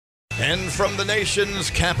And from the nation's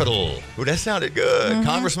capital. Ooh, that sounded good.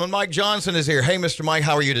 Congressman Mike Johnson is here. Hey, Mr. Mike,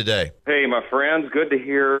 how are you today? Hey, my friends. Good to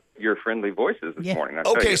hear your friendly voices this morning. I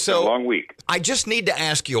tell you, it's been a long week. I just need to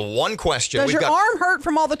ask you one question. Does your arm hurt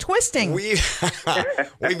from all the twisting? We've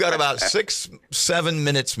got about 6-7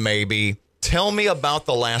 minutes maybe. Tell me about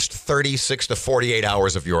the last 36 to 48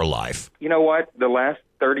 hours of your life. You know what? The last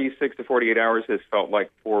 36 to 48 hours has felt like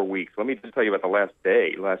 4 weeks. Let me just tell you about the last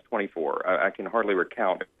day, last 24. I can hardly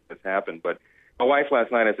recount what's happened. But my wife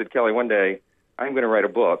last night, I said, Kelly, one day I'm going to write a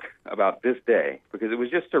book about this day because it was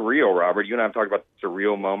just surreal, Robert. You and I have talked about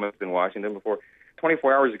surreal moments in Washington before.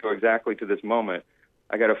 24 hours ago exactly to this moment,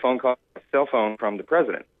 I got a phone call, a cell phone from the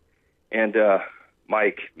president. And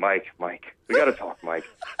Mike, we got to talk, Mike.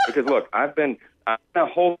 Because, look, I'm going to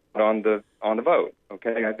hold on the vote,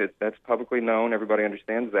 okay? That's publicly known. Everybody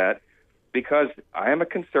understands that. Because I am a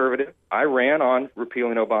conservative. I ran on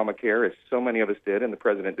repealing Obamacare, as so many of us did, and the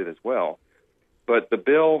president did as well. But the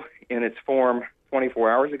bill in its form 24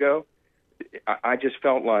 hours ago, I just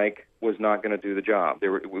felt like was not going to do the job.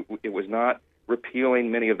 It was not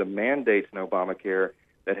repealing many of the mandates in Obamacare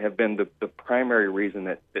that have been the primary reason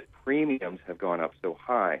that premiums have gone up so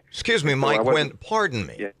high. Excuse me, Mike, pardon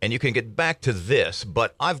me, and you can get back to this,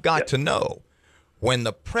 but I've got to know, when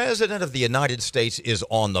the President of the United States is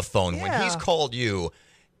on the phone, when he's called you,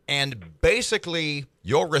 and basically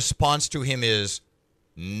your response to him is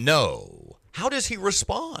no, how does he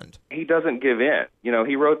respond? He doesn't give in. You know,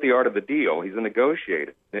 he wrote The Art of the Deal. He's a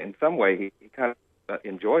negotiator. In some way, he kind of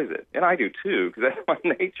enjoys it, and I do too, because that's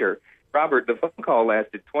my nature. Robert, the phone call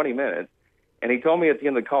lasted 20 minutes, and he told me at the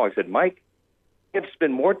end of the call, he said, Mike, I've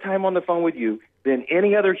spent more time on the phone with you than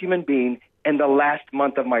any other human being in the last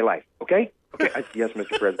month of my life, okay? Okay, yes,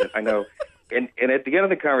 Mr. President, I know. And at the end of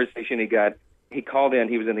the conversation, he called in.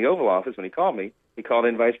 He was in the Oval Office when he called me. He called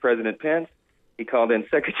in Vice President Pence. He called in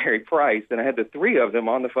Secretary Price, and I had the three of them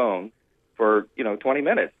on the phone for, 20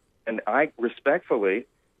 minutes. And I respectfully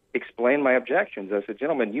explained my objections. I said,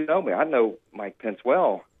 gentlemen, you know me. I know Mike Pence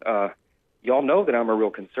well. Y'all know that I'm a real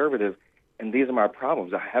conservative, and these are my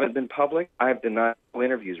problems. I haven't been public. I have denied all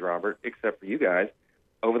interviews, Robert, except for you guys,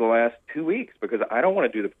 over the last 2 weeks because I don't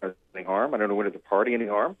want to do the president any harm. I don't want to do the party any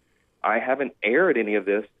harm. I haven't aired any of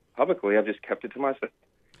this publicly. I've just kept it to myself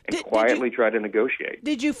and quietly tried to negotiate.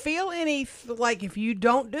 Did you feel any, like, if you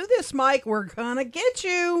don't do this, Mike, we're going to get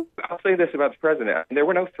you? I'll say this about the president. There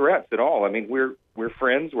were no threats at all. I mean, we're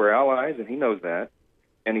friends, we're allies, and he knows that.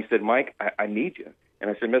 And he said, Mike, I need you. And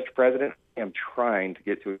I said, Mr. President, I am trying to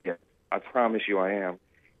get to it. I promise you I am.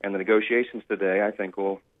 And the negotiations today, I think,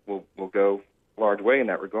 will go a large way in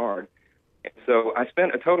that regard. And so I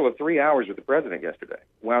spent a total of 3 hours with the president yesterday.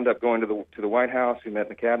 Wound up going to the White House. We met in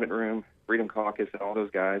the cabinet room, Freedom Caucus, and all those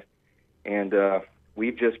guys. And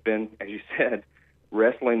we've just been, as you said,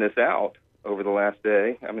 wrestling this out over the last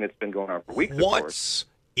day. I mean, it's been going on for weeks. What's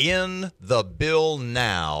in the bill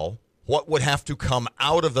now? What would have to come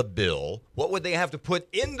out of the bill? What would they have to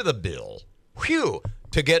put into the bill?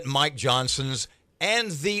 To get Mike Johnson's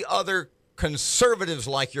and the other conservatives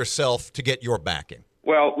like yourself to get your backing?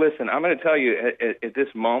 Well, listen, I'm going to tell you at this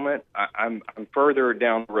moment, I'm further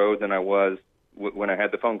down the road than I was when I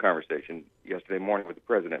had the phone conversation yesterday morning with the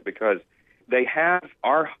president, because they have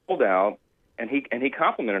our holdout, and he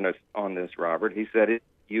complimented us on this, Robert. He said,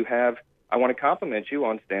 I want to compliment you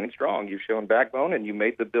on standing strong. You've shown backbone, and you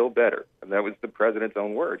made the bill better. And that was the president's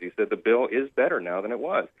own words. He said the bill is better now than it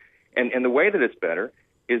was. And the way that it's better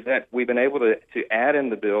is that we've been able to add in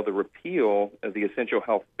the bill the repeal of the essential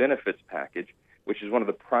health benefits package, which is one of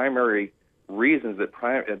the primary reasons that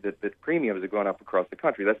premiums are going up across the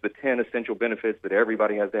country. That's the 10 essential benefits that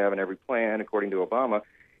everybody has to have in every plan, according to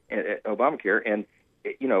Obamacare. And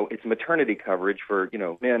it's maternity coverage for,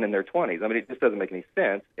 men in their 20s. I mean, it just doesn't make any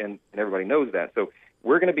sense, and everybody knows that. So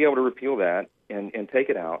we're going to be able to repeal that and take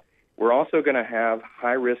it out. We're also going to have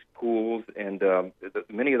high-risk pools, and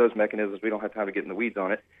many of those mechanisms, we don't have time to get in the weeds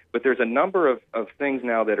on it, but there's a number of things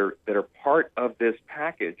now that are part of this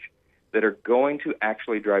package that are going to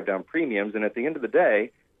actually drive down premiums, and at the end of the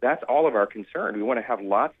day, that's all of our concern. We want to have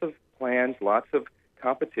lots of plans, lots of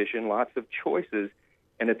competition, lots of choices,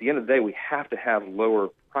 and at the end of the day, we have to have lower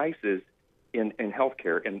prices in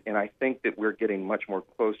healthcare, and I think that we're getting much more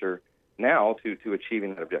closer now to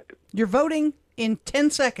achieving that objective. You're voting in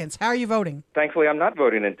 10 seconds. How are you voting? Thankfully, I'm not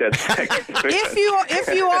voting in 10 seconds.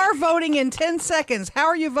 If you are voting in 10 seconds, how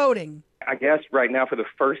are you voting? I guess right now, for the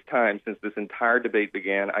first time since this entire debate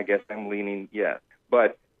began, I guess I'm leaning yes.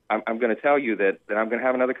 But I'm going to tell you that I'm going to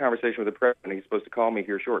have another conversation with the president. He's supposed to call me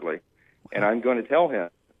here shortly. And I'm going to tell him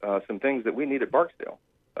some things that we need at Barksdale.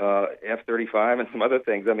 F-35 and some other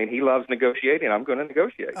things. I mean, he loves negotiating. I'm going to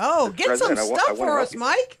negotiate. Oh, get some stuff for us,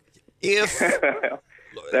 Mike. If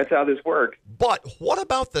that's how this works. But what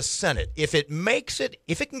about the Senate? If it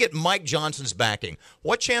can get Mike Johnson's backing,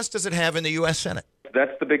 what chance does it have in the U.S. Senate?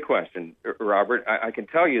 That's the big question, Robert. I can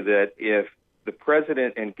tell you that if the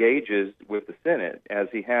president engages with the Senate as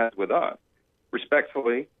he has with us,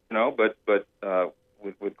 respectfully, but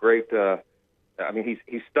with great. I mean,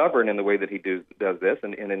 he's stubborn in the way that he does this,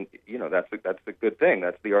 and that's a good thing.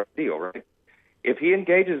 That's the deal, right? If he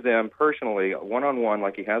engages them personally, one-on-one,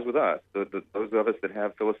 like he has with us, those of us that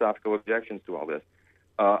have philosophical objections to all this,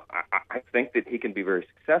 I think that he can be very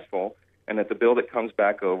successful, and that the bill that comes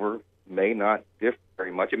back over may not differ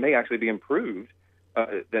very much. It may actually be improved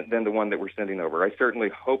than the one that we're sending over. I certainly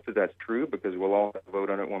hope that that's true, because we'll all have to vote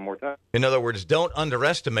on it one more time. In other words, don't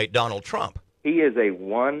underestimate Donald Trump. He is a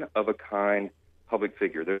one-of-a-kind public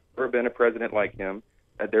figure. There's never been a president like him.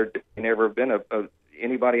 There's never been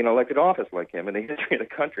anybody in elected office like him in the history of the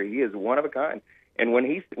country. He is one of a kind. And when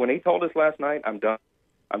he told us last night, I'm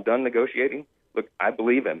done negotiating. Look, I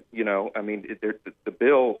believe him. I mean, the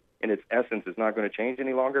bill in its essence is not going to change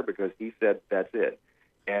any longer, because he said that's it.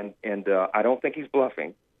 And I don't think he's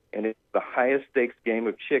bluffing. And it's the highest stakes game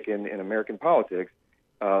of chicken in American politics.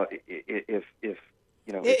 If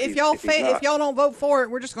y'all don't vote for it,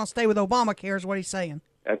 we're just going to stay with Obamacare, is what he's saying.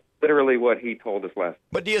 That's literally what he told us last.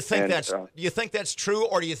 But do you think that's true,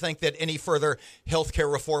 or do you think that any further health care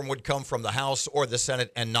reform would come from the House or the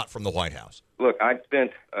Senate and not from the White House? Look, I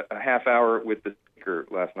spent a half hour with the Speaker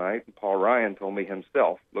last night. Paul Ryan told me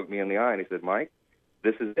himself, looked me in the eye, and he said, "Mike,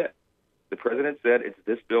 this is it. The president said it's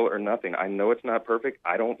this bill or nothing. I know it's not perfect.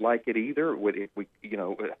 I don't like it either.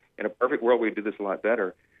 In a perfect world, we'd do this a lot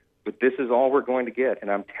better. But this is all we're going to get."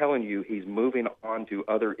 And I'm telling you, he's moving on to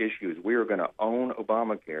other issues. We are going to own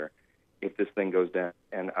Obamacare if this thing goes down.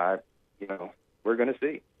 And we're going to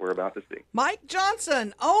see. We're about to see. Mike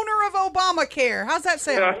Johnson, owner of Obamacare. How's that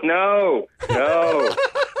sound? No.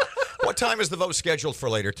 What time is the vote scheduled for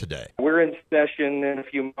later today? We're in session in a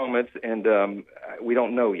few moments, and we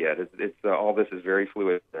don't know yet. It's all this is very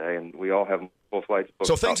fluid today, and we all have full flights booked.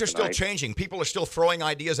 So things are still changing. People are still throwing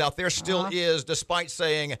ideas out there. Still is, despite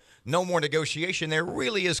saying no more negotiation, there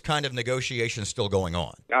really is kind of negotiation still going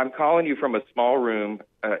on. I'm calling you from a small room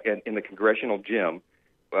in the congressional gym.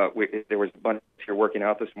 There was a bunch of us here working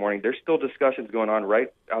out this morning. There's still discussions going on right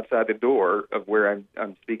outside the door of where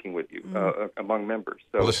I'm speaking with you among members.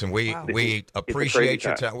 So listen, we appreciate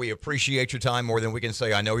your time. We appreciate your time more than we can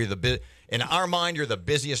say. I know you're in our mind, you're the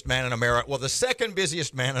busiest man in America. Well, the second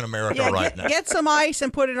busiest man in America right now. Get some ice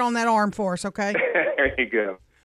and put it on that arm for us, okay? There you go.